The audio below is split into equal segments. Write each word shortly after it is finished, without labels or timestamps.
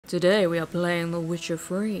Today we are playing The Witcher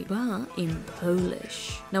 3, but in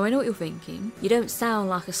Polish. Now I know what you're thinking. You don't sound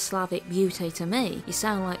like a Slavic beauty to me. You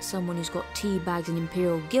sound like someone who's got tea bags and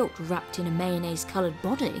imperial guilt wrapped in a mayonnaise-coloured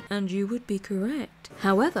body. And you would be correct.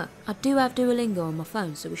 However, I do have Duolingo on my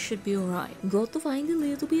phone, so we should be alright. Got to find a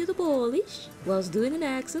little bit of Polish. Was doing an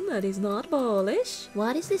accent that is not Polish.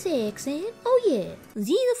 What is this accent? Oh yeah,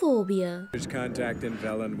 xenophobia. There's contact in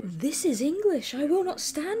Velen. This is English. I will not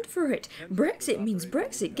stand for it. Brexit means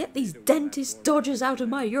Brexit. Get these dentist dodgers out of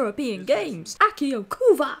my European games. Akio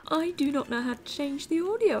Kuva. I do not know how to change the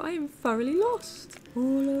audio. I am thoroughly lost.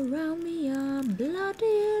 All around me are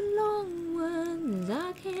bloody long words.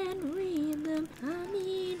 I can't read them. I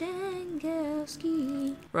need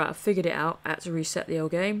Angelski. Right, I figured it out. I had to reset the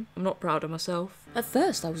old game. I'm not proud of myself. At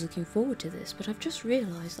first I was looking forward to this, but I've just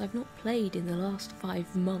realised I've not played in the last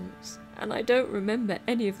 5 months. And I don't remember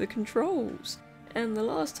any of the controls. And the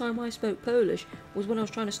last time I spoke Polish was when I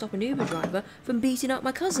was trying to stop an Uber driver from beating up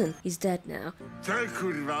my cousin. He's dead now.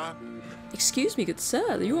 Excuse me, good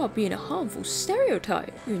sir, you are being a harmful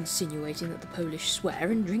stereotype. You're insinuating that the Polish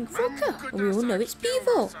swear and drink vodka, and we all know it's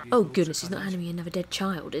evil. Oh goodness, he's not handing me another dead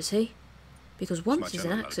child, is he? Because once is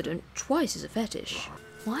an accident, twice is a fetish.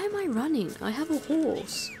 Why am I running? I have a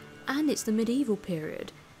horse. And it's the medieval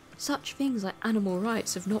period. Such things like animal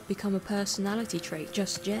rights have not become a personality trait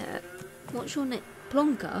just yet. What's your name?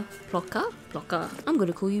 Plonka? Plocka? Plocka. I'm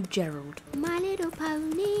gonna call you Gerald. My little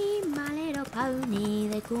pony,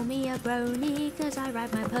 they call me a brony, cause I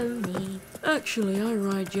ride my pony. Actually, I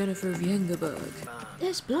ride Jennifer of Yengerberg.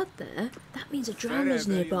 There's blood there. That means a drowner's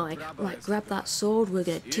nearby. Right, grab that sword, we're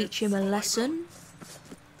gonna teach him a lesson.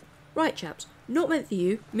 Right, chaps. Not meant for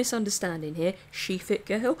you. Misunderstanding here. Sheath it,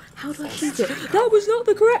 girl. How do I shoot it? That was not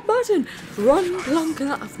the correct button! Run,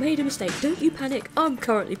 Plonka. I've made a mistake. Don't you panic. I'm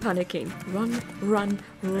currently panicking. Run, run,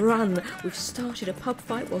 run. We've started a pub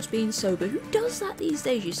fight whilst being sober. Who does that these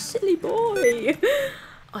days, you silly boy?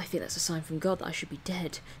 I think that's a sign from God that I should be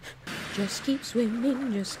dead. Just keep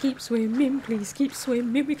swimming, please keep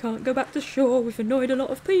swimming. We can't go back to shore. We've annoyed a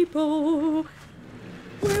lot of people.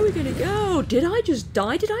 Where are we gonna go? Did I just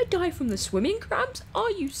die? Did I die from the swimming cramps?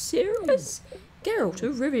 Are you serious? Geralt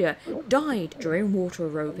of Rivia died during water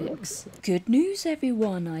aerobics. Good news,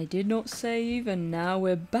 everyone. I did not save, and now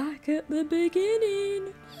we're back at the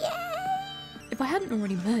beginning. Yay! If I hadn't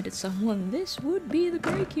already murdered someone, this would be the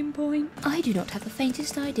breaking point. I do not have the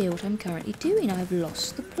faintest idea what I'm currently doing. I've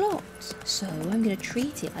lost the plot. So I'm going to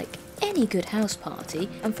treat it like any good house party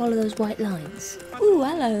and follow those white lines. Ooh,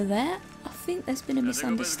 hello there. I think there's been a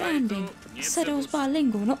misunderstanding. I said I was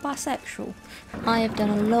bilingual, not bisexual. I have done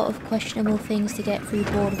a lot of questionable things to get through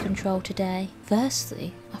border control today.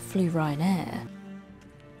 Firstly, I flew Ryanair.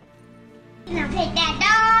 Now take that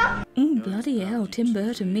dog! Bloody hell, Tim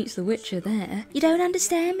Burton meets the Witcher there. You don't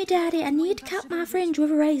understand me, Daddy. I need to cut my fringe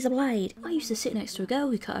with a razor blade. I used to sit next to a girl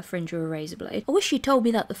who cut her fringe with a razor blade. I wish she'd told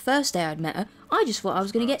me that the first day I'd met her. I just thought I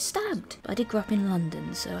was going to get stabbed. But I did grow up in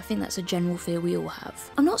London, so I think that's a general fear we all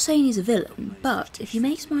have. I'm not saying he's a villain, but if he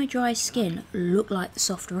makes my dry skin look like the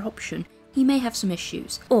softer option, he may have some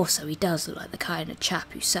issues. Also, he does look like the kind of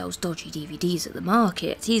chap who sells dodgy DVDs at the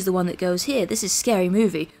market. He's the one that goes, here, this is Scary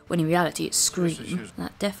Movie, when in reality it's Scream.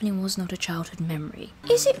 That definitely was not a childhood memory.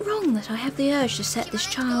 Is it wrong that I have the urge to set this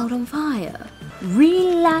child on fire?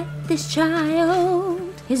 Relight this child.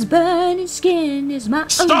 His burning skin is my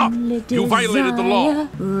only desire. You violated the law!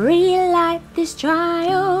 Relight this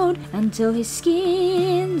child until his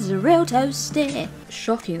skin's real toasty.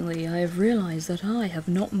 Shockingly, I have realised that I have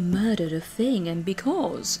not murdered a thing, and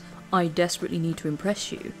because I desperately need to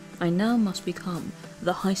impress you, I now must become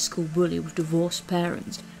the high school bully with divorced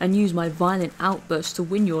parents and use my violent outbursts to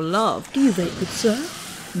win your love. Do you vape, good sir?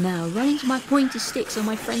 Now, run into my pointy stick so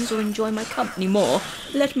my friends will enjoy my company more.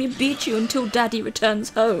 Let me beat you until Daddy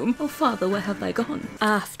returns home. Oh, Father, where have they gone?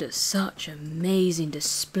 After such amazing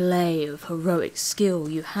display of heroic skill,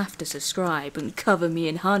 you have to subscribe and cover me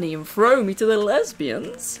in honey and throw me to the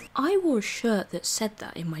lesbians. I wore a shirt that said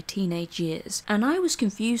that in my teenage years, and I was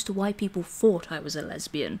confused to why people thought I was a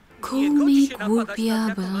lesbian. Call me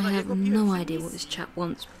Gwupia, but I have no idea what this chap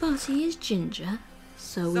wants. But he is ginger,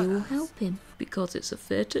 so we will help him. Because it's a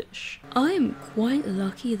fetish. I am quite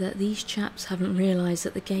lucky that these chaps haven't realised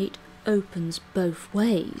that the gate opens both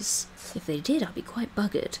ways. If they did, I'd be quite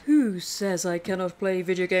buggered. Who says I cannot play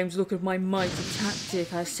video games? Look at my mighty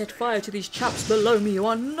tactic. I set fire to these chaps below me who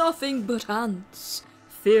are nothing but ants.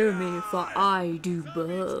 Fear me, for I do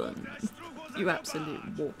burn. You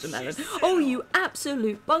absolute watermelon. Oh, you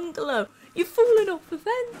absolute bungalow. You've fallen off the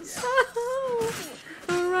fence.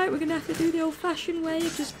 Alright, we're going to have to do the old-fashioned way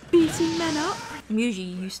of just beating men up. I'm usually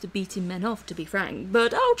used to beating men off, to be frank,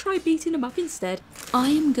 but I'll try beating them up instead. I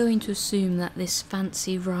am going to assume that this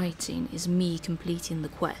fancy writing is me completing the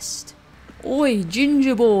quest. Oi,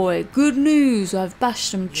 ginger boy, good news. I've bashed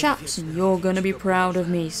some chaps and you're going to be proud of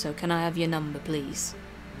me, so can I have your number, please?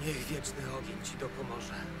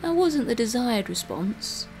 That wasn't the desired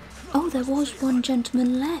response. Oh, there was one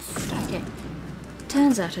gentleman left. Okay.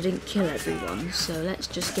 Turns out I didn't kill everyone, so let's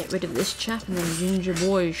just get rid of this chap and then ginger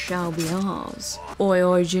boy shall be ours. Oi,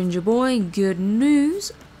 oi, ginger boy, good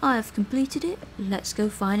news. I have completed it. Let's go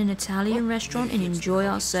find an Italian restaurant and enjoy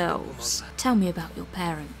ourselves. Tell me about your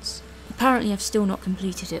parents. Apparently I've still not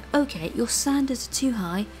completed it. Okay, your standards are too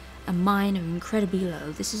high and mine are incredibly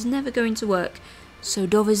low. This is never going to work. So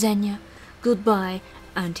do widzenia, goodbye,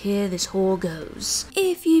 and here this whore goes.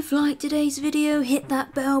 If you've liked today's video, hit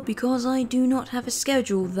that bell because I do not have a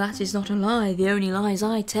schedule. That is not a lie. The only lies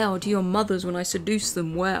I tell to your mothers when I seduce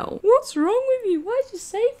them well. What's wrong with you? Why do you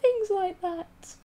say things like that?